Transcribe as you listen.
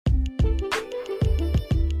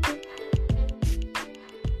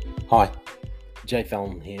Hi, Jay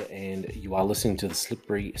Fallon here, and you are listening to The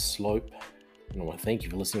Slippery Slope. And I want to thank you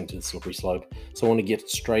for listening to The Slippery Slope. So I want to get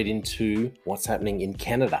straight into what's happening in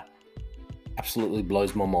Canada. Absolutely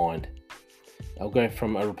blows my mind. I'll go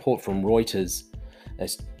from a report from Reuters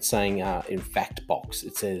saying in Fact Box,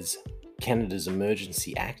 it says Canada's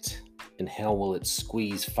Emergency Act and how will it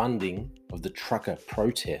squeeze funding of the trucker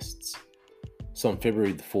protests. So on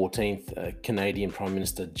February the 14th, Canadian Prime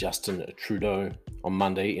Minister Justin Trudeau on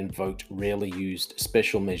Monday invoked rarely used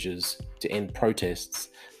special measures to end protests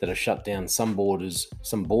that have shut down some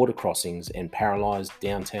border crossings and paralysed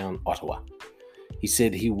downtown Ottawa. He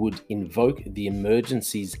said he would invoke the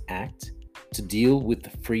Emergencies Act to deal with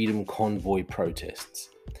the Freedom Convoy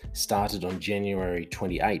protests, started on January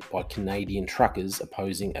 28 by Canadian truckers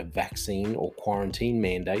opposing a vaccine or quarantine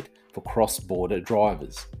mandate for cross-border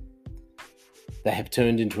drivers. They have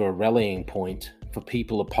turned into a rallying point for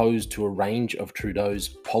people opposed to a range of Trudeau's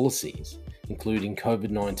policies, including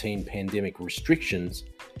COVID-19 pandemic restrictions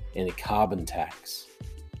and a carbon tax.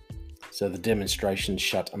 So the demonstrations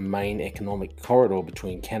shut a main economic corridor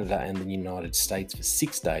between Canada and the United States for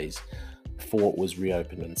 6 days before it was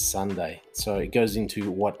reopened on Sunday. So it goes into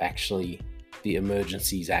what actually the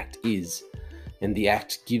Emergencies Act is, and the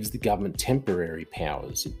Act gives the government temporary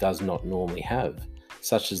powers it does not normally have,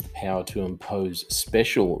 such as the power to impose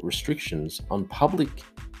special restrictions on public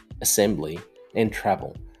assembly and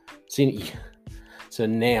travel. So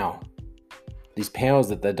now, these powers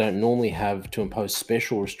that they don't normally have to impose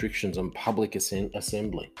special restrictions on public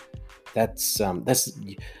assembly, that's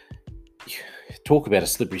talk about a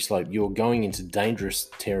slippery slope. You're going into dangerous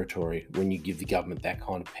territory when you give the government that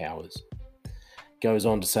kind of powers. Goes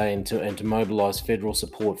on to say, and to mobilise federal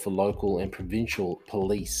support for local and provincial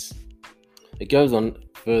police. It goes on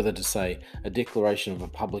further to say a declaration of a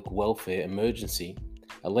public welfare emergency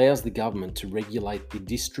allows the government to regulate the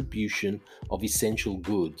distribution of essential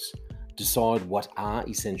goods, decide what are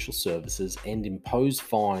essential services, and impose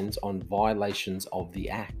fines on violations of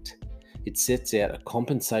the Act. It sets out a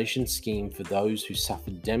compensation scheme for those who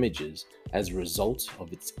suffered damages as a result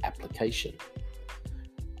of its application.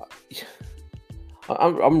 I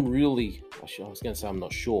was going to say I'm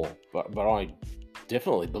not sure, but I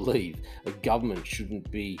definitely believe a government shouldn't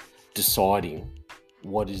be deciding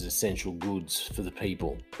what is essential goods for the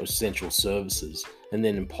people, essential services, and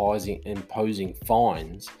then imposing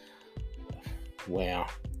fines. Wow.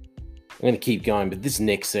 I'm going to keep going, but this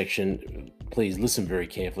next section, please listen very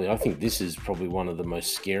carefully. I think this is probably one of the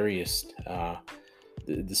most scariest, the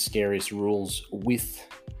scariest rules with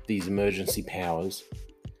these emergency powers.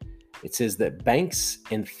 It says that banks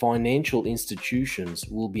and financial institutions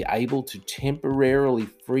will be able to temporarily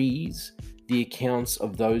freeze the accounts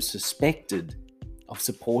of those suspected of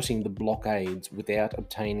supporting the blockades without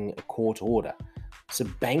obtaining a court order. So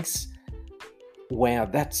banks, wow,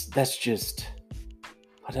 that's just,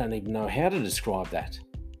 I don't even know how to describe that.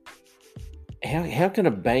 How can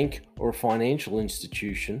a bank or a financial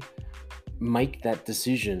institution make that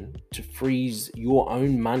decision to freeze your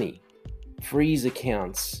own money, freeze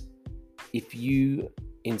accounts, if you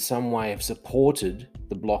in some way have supported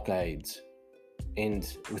the blockades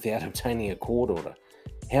and without obtaining a court order?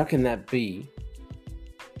 How can that be?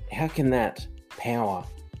 How can that power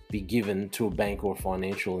be given to a bank or a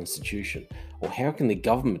financial institution? Or how can the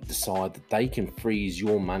government decide that they can freeze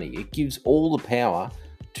your money? It gives all the power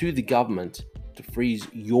to the government to freeze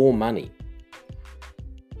your money.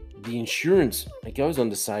 The insurance, it goes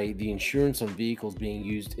on to say, the insurance on vehicles being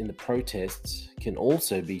used in the protests can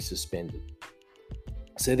also be suspended.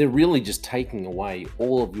 So they're really just taking away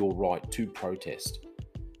all of your right to protest.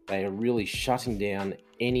 They are really shutting down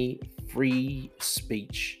any free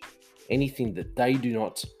speech, anything that they do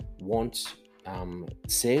not want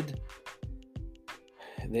said.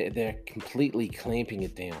 They're completely clamping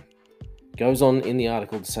it down. Goes on in the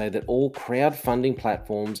article to say that all crowdfunding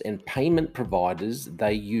platforms and payment providers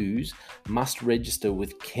they use must register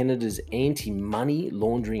with Canada's anti-money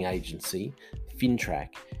laundering agency,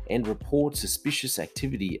 FINTRAC, and report suspicious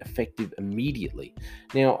activity effective immediately.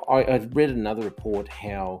 Now, I've read another report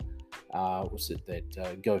how,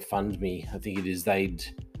 GoFundMe, I think it is, they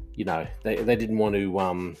didn't want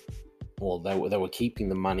to, they were keeping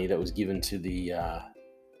the money that was given to the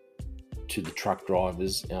truck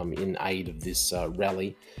drivers in aid of this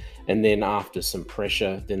rally, and then after some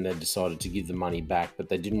pressure, then they decided to give the money back, but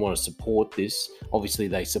they didn't want to support this. Obviously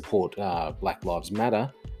they support Black Lives Matter.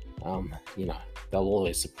 They'll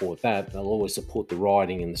always support that. They'll always support the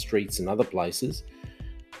rioting in the streets and other places.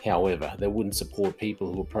 However, they wouldn't support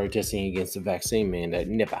people who are protesting against the vaccine mandate.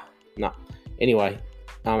 Never. No. Anyway,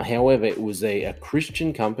 however, it was a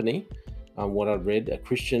Christian company what I read, a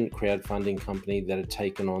Christian crowdfunding company that had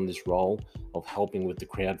taken on this role of helping with the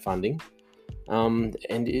crowdfunding. And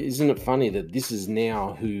isn't it funny that this is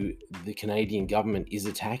now who the Canadian government is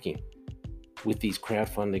attacking with these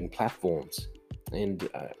crowdfunding platforms? And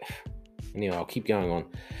anyway, I'll keep going on.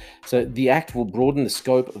 So the act will broaden the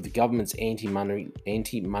scope of the government's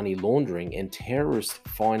anti-money laundering and terrorist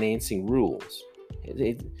financing rules.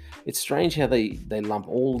 It's strange how they lump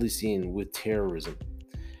all this in with terrorism.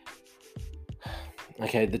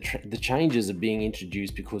 Okay, the changes are being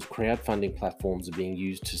introduced because crowdfunding platforms are being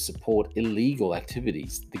used to support illegal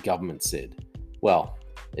activities, the government said. Well,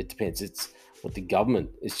 it depends. It's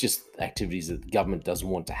just activities that the government doesn't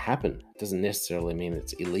want to happen. It doesn't necessarily mean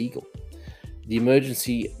it's illegal. The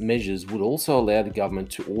emergency measures would also allow the government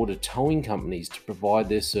to order towing companies to provide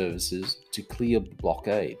their services to clear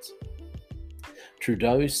blockades.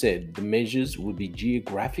 Trudeau said the measures would be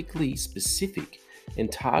geographically specific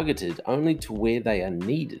and targeted only to where they are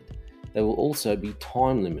needed. They will also be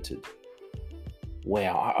time limited.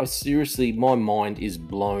 Wow, I seriously, my mind is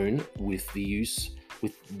blown with the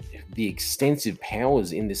extensive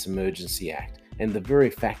powers in this Emergency Act and the very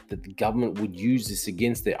fact that the government would use this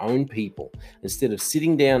against their own people instead of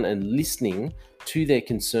sitting down and listening to their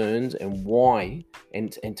concerns and why,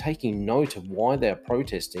 and taking note of why they are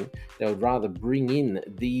protesting. They would rather bring in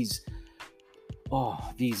these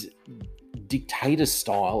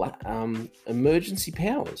dictator-style emergency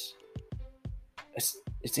powers.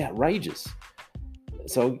 It's outrageous.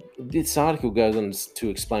 So this article goes on to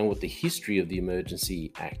explain what the history of the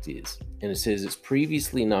Emergency Act is. And it says it's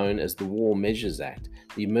previously known as the War Measures Act.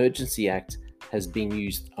 The Emergency Act has been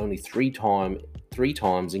used only three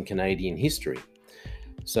times in Canadian history.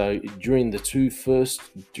 So during the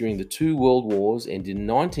two World Wars, and in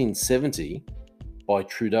 1970 by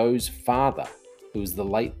Trudeau's father, who was the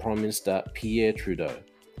late Prime Minister Pierre Trudeau,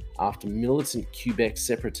 after militant Quebec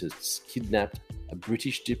separatists kidnapped a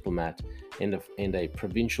British diplomat and a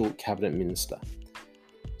provincial cabinet minister.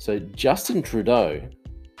 So Justin Trudeau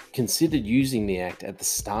considered using the act at the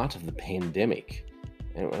start of the pandemic.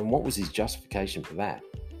 And what was his justification for that?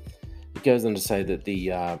 It goes on to say that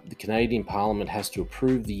the Canadian Parliament has to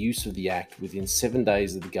approve the use of the act within 7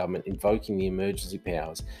 days of the government invoking the emergency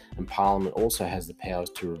powers, and Parliament also has the powers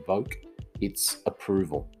to revoke its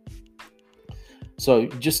approval. So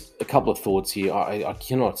just a couple of thoughts here. I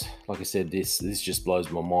cannot, like I said, this just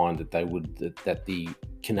blows my mind that the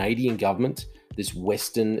Canadian government, this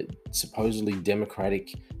Western, supposedly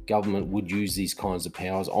democratic government, would use these kinds of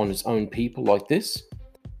powers on its own people like this.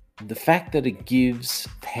 The fact that it gives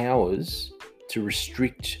powers to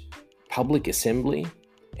restrict public assembly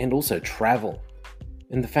and also travel,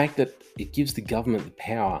 and the fact that it gives the government the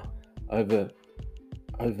power over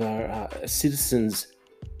citizens'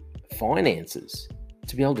 finances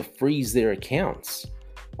to be able to freeze their accounts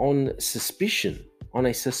on a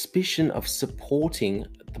suspicion of supporting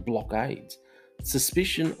the blockades,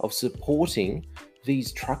 suspicion of supporting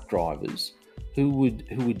these truck drivers who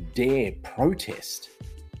would dare protest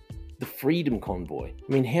the Freedom Convoy.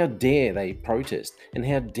 I mean, how dare they protest, and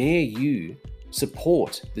how dare you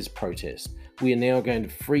support this protest? We are now going to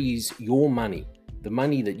freeze your money. The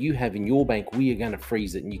money that you have in your bank, we are going to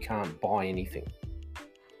freeze it and you can't buy anything.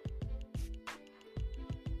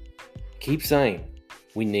 Keep saying,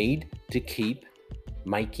 we need to keep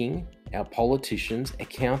making our politicians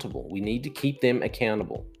accountable. We need to keep them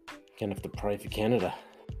accountable. Gonna have to pray for Canada.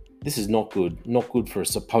 This is not good for a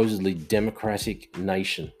supposedly democratic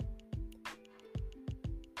nation.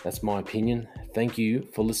 That's my opinion. Thank you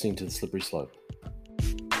for listening to The Slippery Slope.